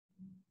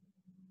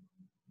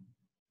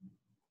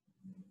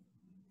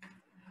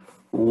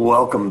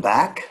Welcome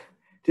back.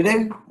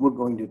 Today we're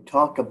going to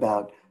talk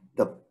about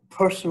the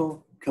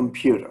personal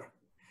computer.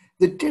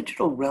 The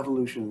digital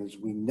revolution as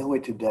we know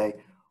it today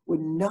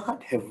would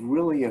not have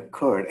really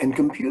occurred, and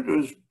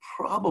computers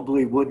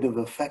probably wouldn't have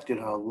affected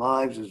our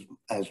lives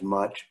as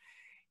much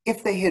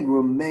if they had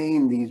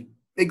remained these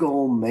big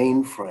old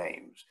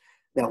mainframes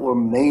that were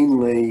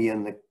mainly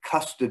in the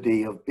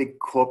custody of big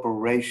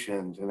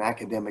corporations and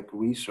academic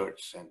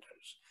research centers.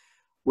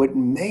 What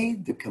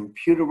made the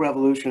computer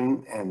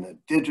revolution and the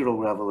digital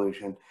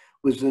revolution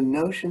was the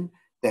notion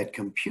that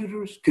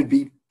computers could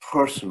be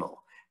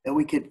personal, that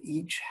we could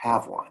each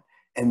have one.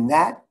 And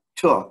that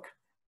took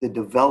the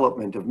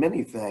development of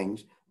many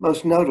things,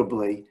 most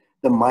notably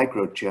the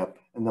microchip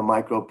and the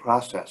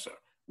microprocessor,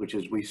 which,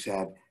 as we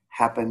said,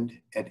 happened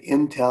at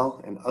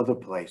Intel and other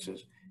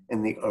places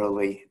in the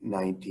early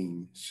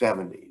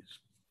 1970s.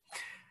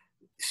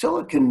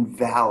 Silicon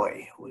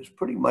Valley was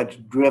pretty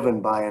much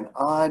driven by an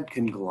odd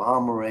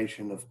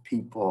conglomeration of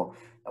people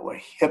that were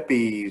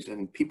hippies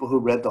and people who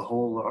read the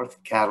whole Earth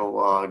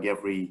catalog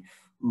every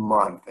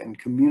month, and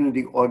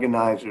community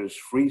organizers,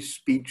 free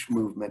speech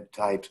movement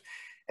types,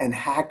 and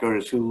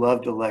hackers who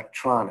loved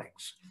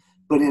electronics.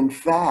 But in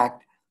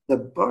fact, the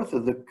birth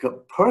of the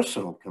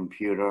personal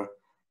computer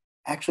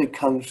actually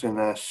comes in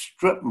a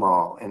strip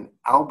mall in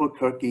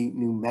Albuquerque,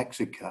 New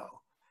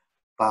Mexico,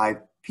 by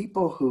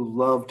people who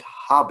loved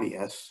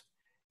hobbyists,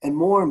 and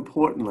more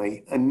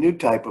importantly, a new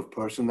type of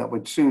person that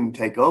would soon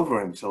take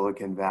over in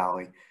Silicon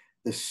Valley,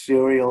 the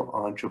serial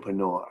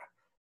entrepreneur.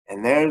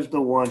 And there's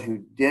the one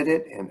who did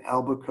it in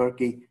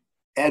Albuquerque,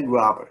 Ed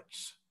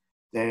Roberts,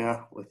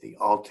 there with the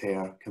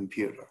Altair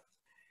computer.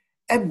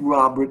 Ed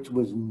Roberts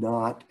was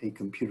not a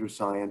computer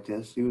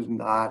scientist. He was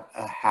not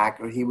a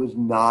hacker. He was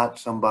not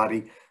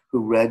somebody who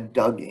read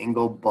Doug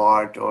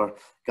Engelbart or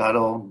got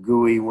all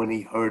gooey when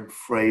he heard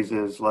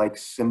phrases like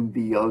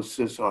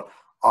symbiosis or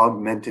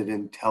augmented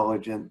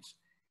intelligence.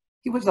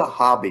 He was a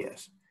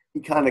hobbyist. He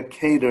kind of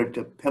catered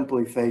to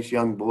pimply-faced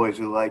young boys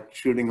who liked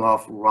shooting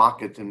off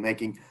rockets and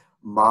making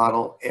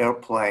model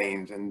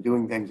airplanes and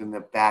doing things in the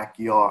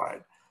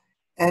backyard.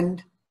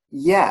 And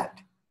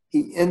yet,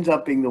 he ends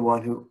up being the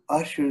one who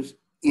ushers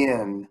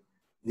in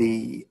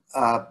the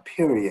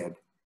period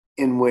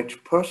in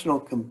which personal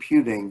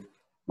computing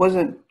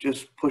wasn't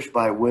just pushed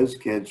by whiz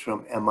kids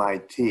from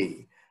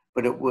MIT,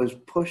 but it was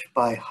pushed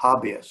by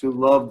hobbyists who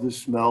loved the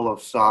smell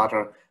of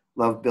solder,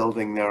 loved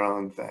building their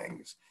own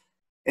things.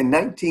 In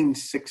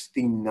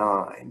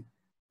 1969,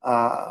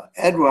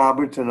 Ed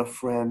Roberts and a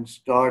friend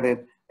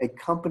started a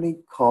company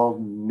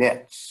called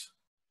MITS,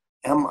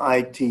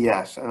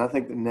 M-I-T-S, and I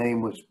think the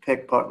name was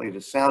picked partly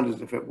to sound as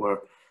if it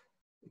were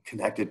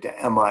connected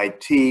to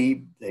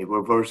MIT. They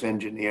reverse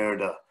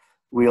engineered a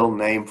real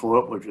name for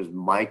it, which was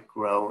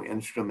Micro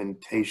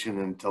Instrumentation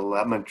and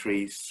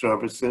Telemetry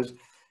Services.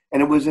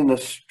 And it was in a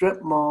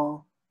strip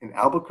mall in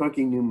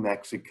Albuquerque, New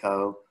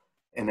Mexico,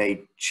 in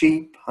a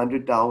cheap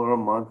 $100 a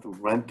month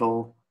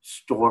rental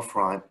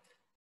storefront,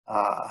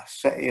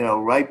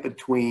 right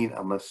between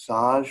a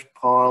massage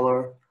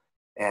parlor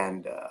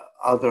and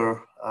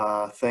other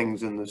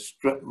things in the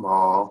strip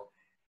mall.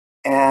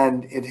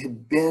 And it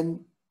had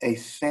been a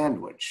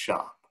sandwich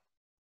shop.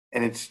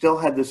 And it still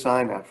had the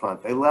sign out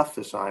front. They left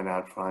the sign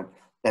out front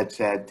that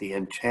said the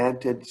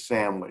Enchanted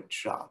Sandwich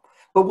Shop.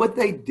 But what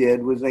they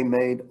did was they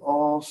made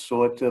all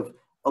sorts of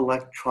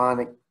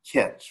electronic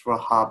kits for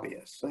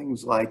hobbyists,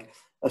 things like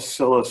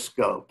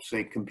oscilloscopes.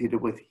 They competed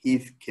with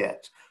Heath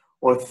kits,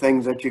 or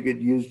things that you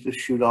could use to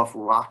shoot off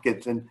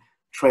rockets and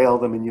trail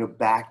them in your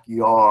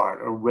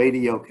backyard, or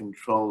radio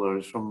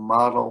controllers from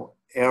model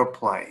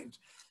airplanes.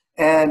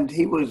 And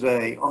he was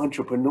an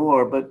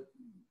entrepreneur, but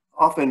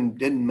often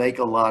didn't make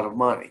a lot of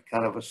money,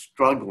 kind of a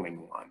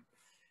struggling one.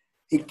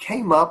 He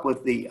came up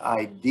with the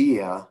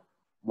idea,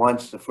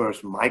 once the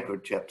first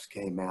microchips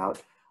came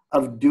out,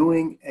 of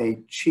doing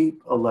a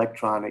cheap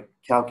electronic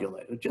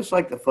calculator, just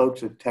like the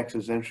folks at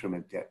Texas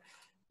Instrument did.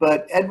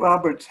 But Ed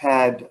Roberts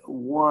had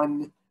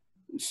one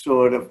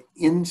sort of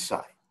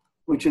insight,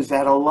 which is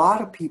that a lot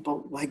of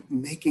people like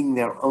making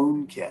their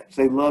own kits.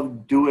 They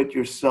love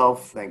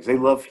do-it-yourself things. They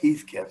love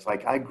Heath kits,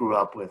 like I grew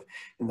up with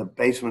in the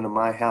basement of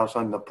my house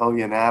on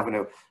Napoleon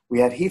Avenue. We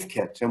had Heath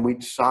kits, and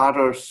we'd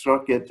solder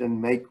circuits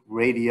and make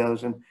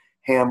radios and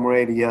ham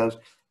radios.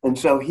 And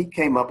so he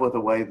came up with a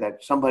way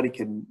that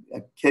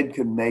a kid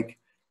could make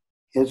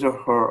his or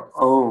her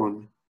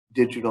own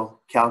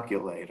digital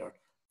calculator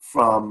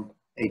from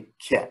a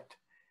kit.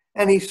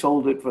 And he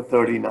sold it for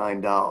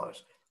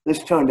 $39.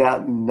 This turned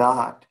out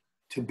not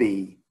to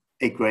be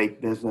a great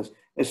business,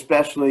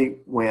 especially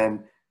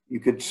when you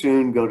could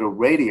soon go to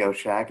Radio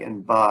Shack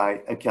and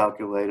buy a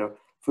calculator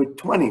for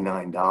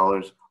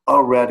 $29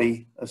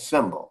 already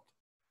assembled.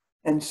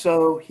 And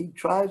so he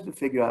tries to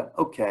figure out,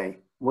 okay,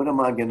 what am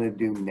I going to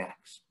do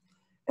next?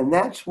 And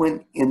that's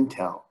when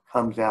Intel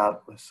comes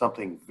out with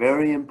something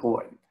very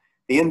important.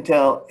 The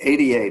Intel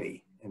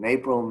 8080 in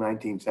April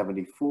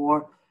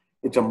 1974.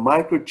 It's a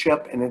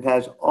microchip, and it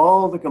has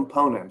all the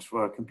components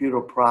for a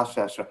computer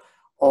processor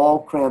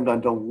all crammed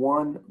onto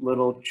one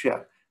little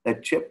chip.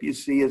 That chip you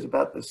see is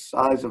about the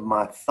size of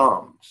my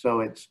thumb, so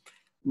it's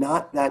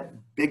not that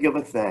big of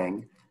a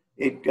thing.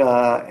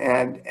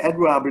 And Ed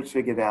Roberts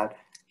figured out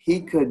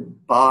he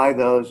could buy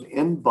those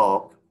in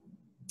bulk,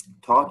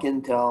 talk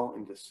Intel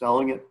into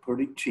selling it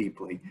pretty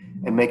cheaply,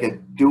 and make a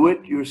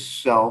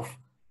do-it-yourself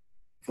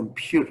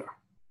computer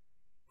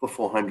for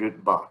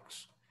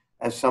 $400.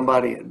 As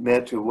somebody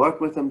admits who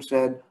worked with him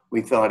said,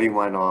 we thought he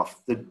went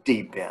off the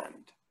deep end.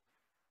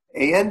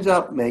 He ends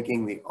up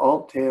making the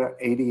Altair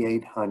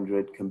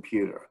 8800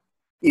 computer.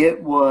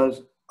 It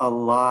was a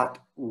lot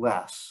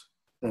less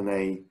than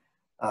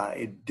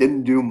it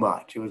didn't do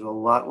much. It was a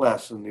lot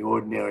less than the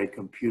ordinary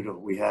computer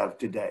we have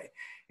today.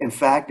 In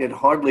fact, it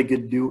hardly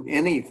could do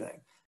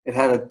anything. It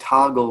had a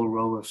toggle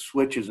row of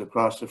switches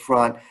across the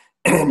front,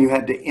 and you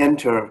had to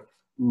enter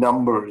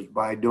numbers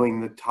by doing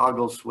the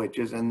toggle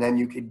switches, and then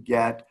you could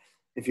get,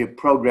 if you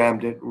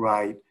programmed it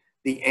right,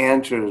 the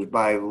answers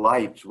by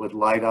lights would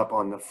light up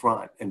on the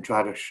front and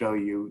try to show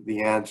you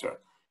the answer.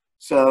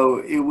 So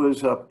it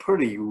was a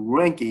pretty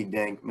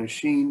rinky-dink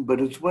machine, but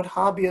it's what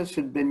hobbyists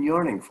had been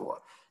yearning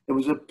for. There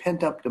was a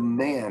pent-up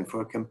demand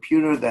for a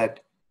computer that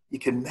you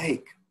could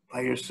make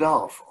by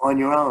yourself on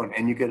your own,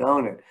 and you could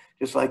own it,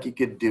 just like you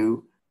could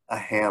do a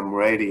ham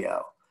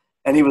radio.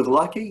 And he was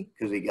lucky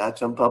because he got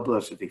some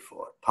publicity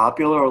for it.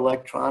 Popular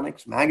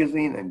Electronics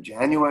magazine in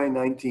January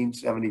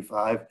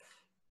 1975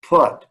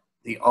 put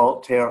the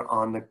Altair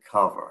on the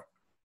cover.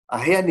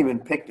 He hadn't even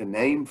picked a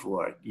name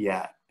for it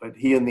yet, but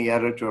he and the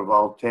editor of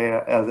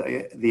Altair,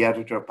 the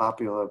editor of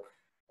Popular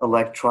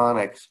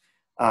Electronics,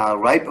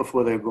 right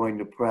before they were going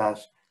to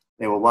press,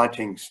 they were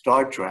watching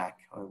Star Trek,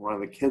 or one of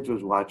the kids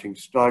was watching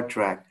Star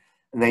Trek,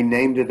 and they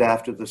named it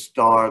after the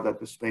star that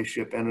the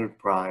spaceship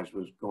Enterprise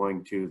was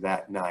going to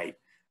that night,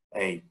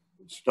 a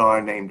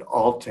star named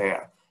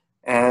Altair.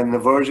 And the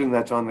version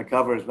that's on the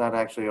cover is not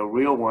actually a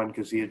real one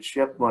because he had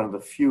shipped one of the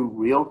few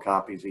real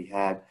copies he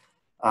had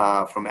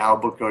from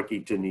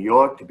Albuquerque to New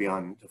York to be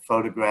on the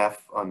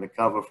photograph on the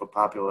cover for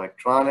Popular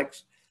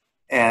Electronics.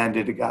 And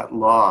it got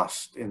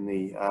lost in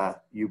the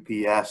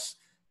UPS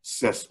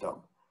system.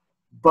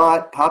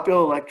 But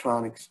Popular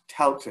Electronics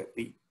touts it,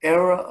 the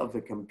era of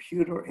the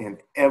computer in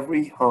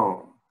every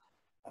home.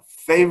 A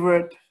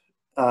favorite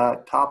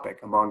topic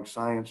among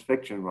science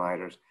fiction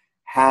writers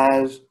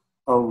has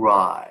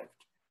arrived.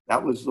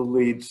 That was the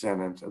lead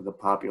sentence of the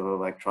Popular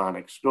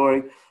Electronics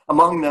story.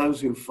 Among those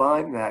who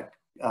find that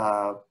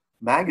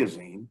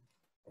magazine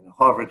in the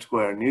Harvard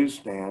Square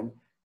newsstand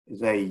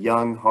is a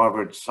young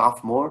Harvard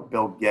sophomore,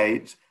 Bill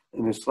Gates,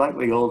 and his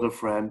slightly older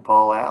friend,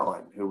 Paul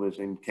Allen, who was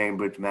in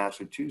Cambridge,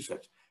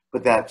 Massachusetts.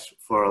 But that's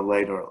for a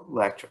later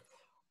lecture.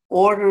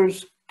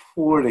 Orders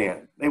poured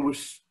in. They were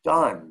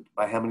stunned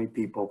by how many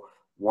people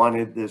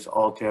wanted this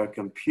Altair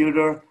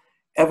computer.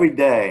 Every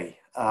day,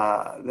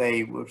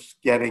 they were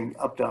getting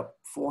up to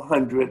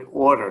 400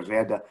 orders. They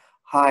had to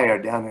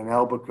hire down in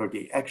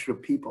Albuquerque extra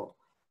people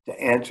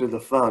to answer the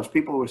phones.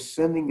 People were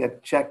sending a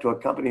check to a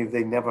company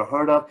they never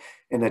heard of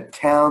in a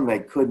town they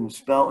couldn't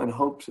spell in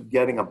hopes of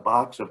getting a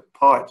box of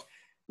parts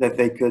that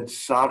they could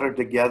solder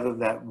together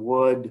that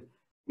would,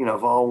 you know,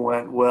 if all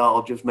went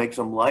well, just make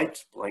some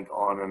lights blink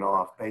on and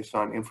off based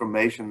on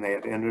information they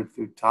had entered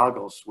through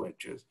toggle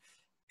switches.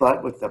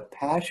 But with the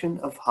passion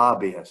of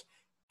hobbyists,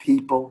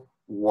 people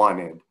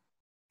wanted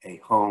a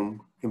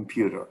home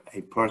computer,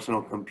 a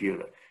personal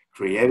computer,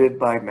 created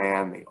by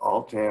man, the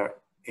Altair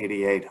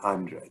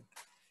 8800.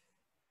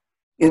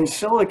 In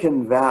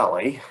Silicon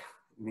Valley,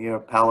 near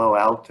Palo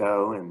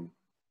Alto and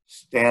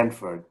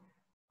Stanford,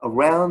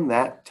 around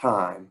that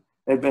time,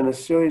 there had been a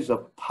series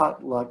of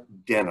potluck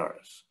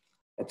dinners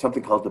at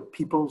something called the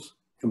People's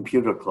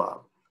Computer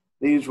Club.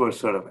 These were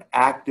sort of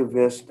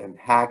activists and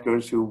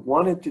hackers who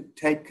wanted to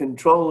take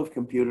control of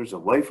computers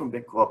away from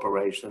big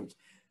corporations,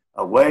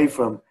 away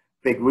from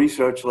big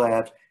research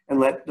labs, and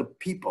let the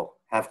people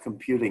have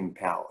computing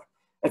power.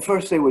 At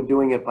first, they were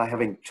doing it by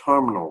having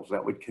terminals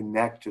that would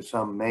connect to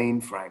some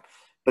mainframe.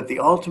 But the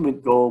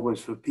ultimate goal was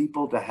for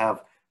people to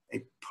have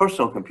a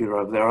personal computer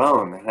of their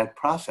own that had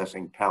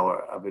processing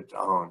power of its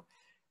own.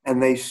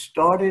 And they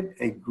started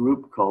a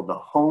group called the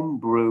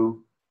Homebrew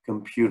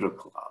Computer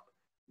Club.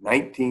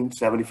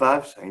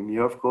 1975, same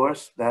year, of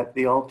course, that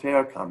the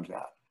Altair comes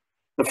out.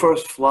 The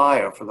first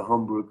flyer for the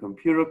Homebrew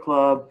Computer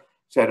Club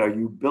said, are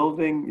you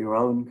building your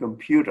own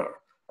computer,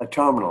 a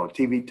terminal, a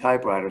TV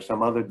typewriter,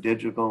 some other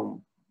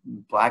digital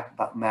black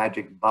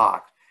magic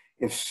box?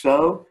 If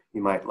so,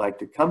 you might like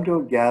to come to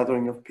a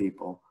gathering of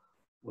people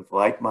with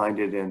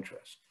like-minded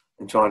interests.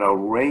 And so on a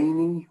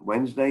rainy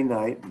Wednesday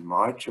night in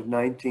March of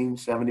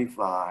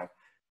 1975,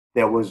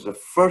 there was the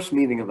first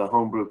meeting of the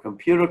Homebrew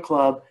Computer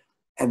Club,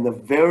 and the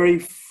very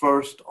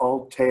first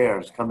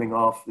Altairs coming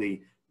off the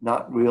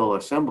not real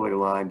assembly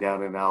line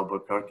down in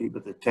Albuquerque,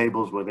 but the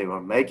tables where they were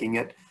making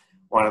it.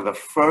 One of the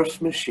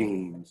first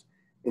machines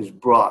is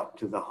brought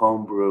to the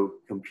Homebrew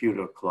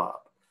Computer Club.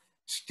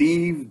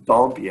 Steve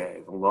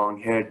Dompier, the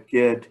long-haired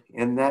kid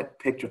in that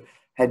picture,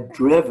 had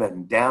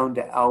driven down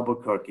to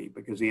Albuquerque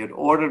because he had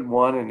ordered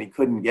one and he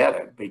couldn't get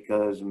it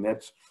because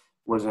MIT's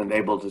wasn't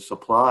able to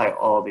supply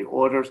all the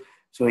orders.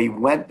 So he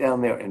went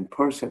down there in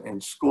person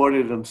and scored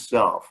it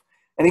himself.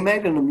 And he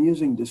made an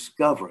amusing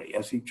discovery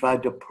as he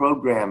tried to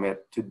program it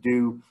to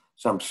do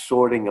some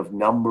sorting of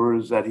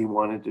numbers that he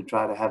wanted to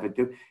try to have it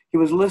do. He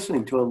was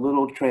listening to a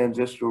little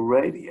transistor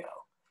radio.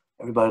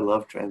 Everybody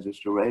loved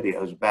transistor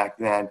radios back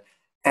then.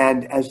 And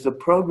as the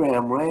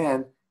program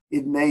ran,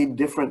 it made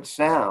different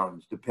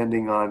sounds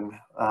depending on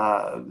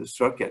the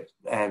circuit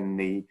and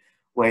the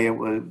way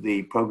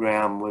the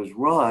program was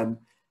run,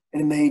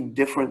 and it made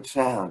different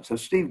sounds. So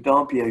Steve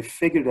Dampier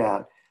figured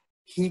out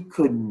he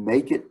could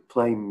make it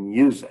play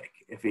music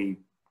if he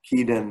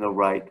keyed in the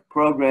right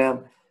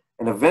program,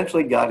 and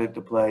eventually got it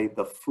to play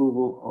The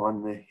Fool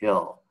on the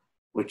Hill,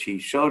 which he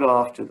showed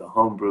off to the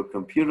Homebrew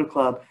Computer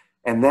Club.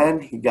 And then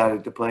he got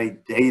it to play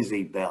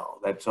Daisy Bell,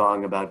 that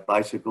song about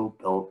bicycle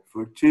built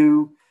for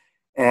two.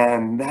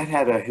 And that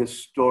had a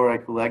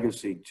historic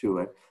legacy to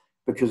it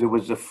because it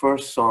was the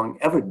first song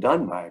ever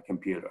done by a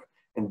computer.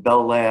 In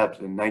Bell Labs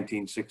in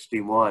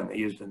 1961, they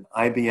used an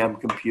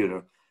IBM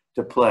computer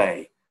to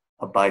play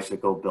A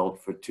Bicycle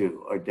Built for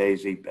Two, or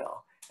Daisy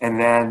Bell. And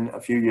then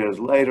a few years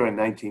later, in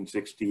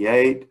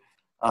 1968,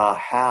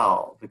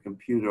 HAL, the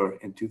computer,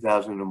 in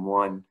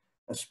 2001,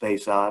 A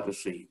Space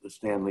Odyssey, the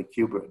Stanley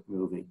Kubrick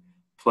movie,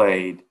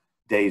 played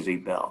Daisy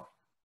Bell.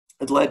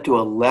 It led to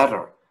a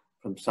letter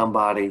from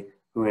somebody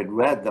who had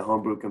read the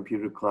Homebrew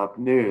Computer Club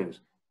news,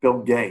 Bill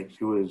Gates,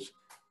 who was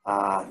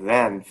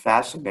then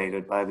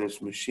fascinated by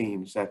this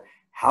machine, said,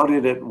 "How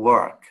did it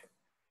work?"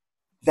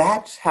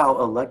 That's how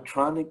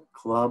electronic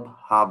club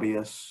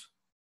hobbyists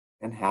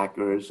and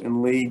hackers,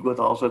 in league with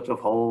all sorts of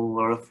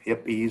whole earth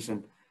hippies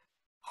and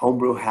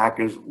homebrew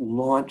hackers,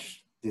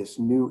 launched this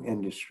new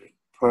industry,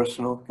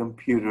 personal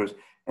computers,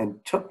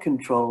 and took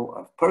control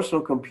of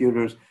personal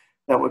computers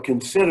that were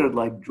considered,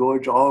 like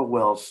George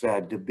Orwell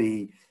said, to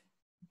be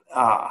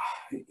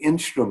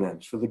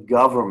instruments for the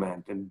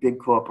government and big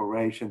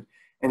corporations,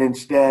 and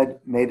instead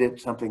made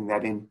it something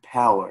that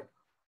empowered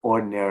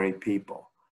ordinary people.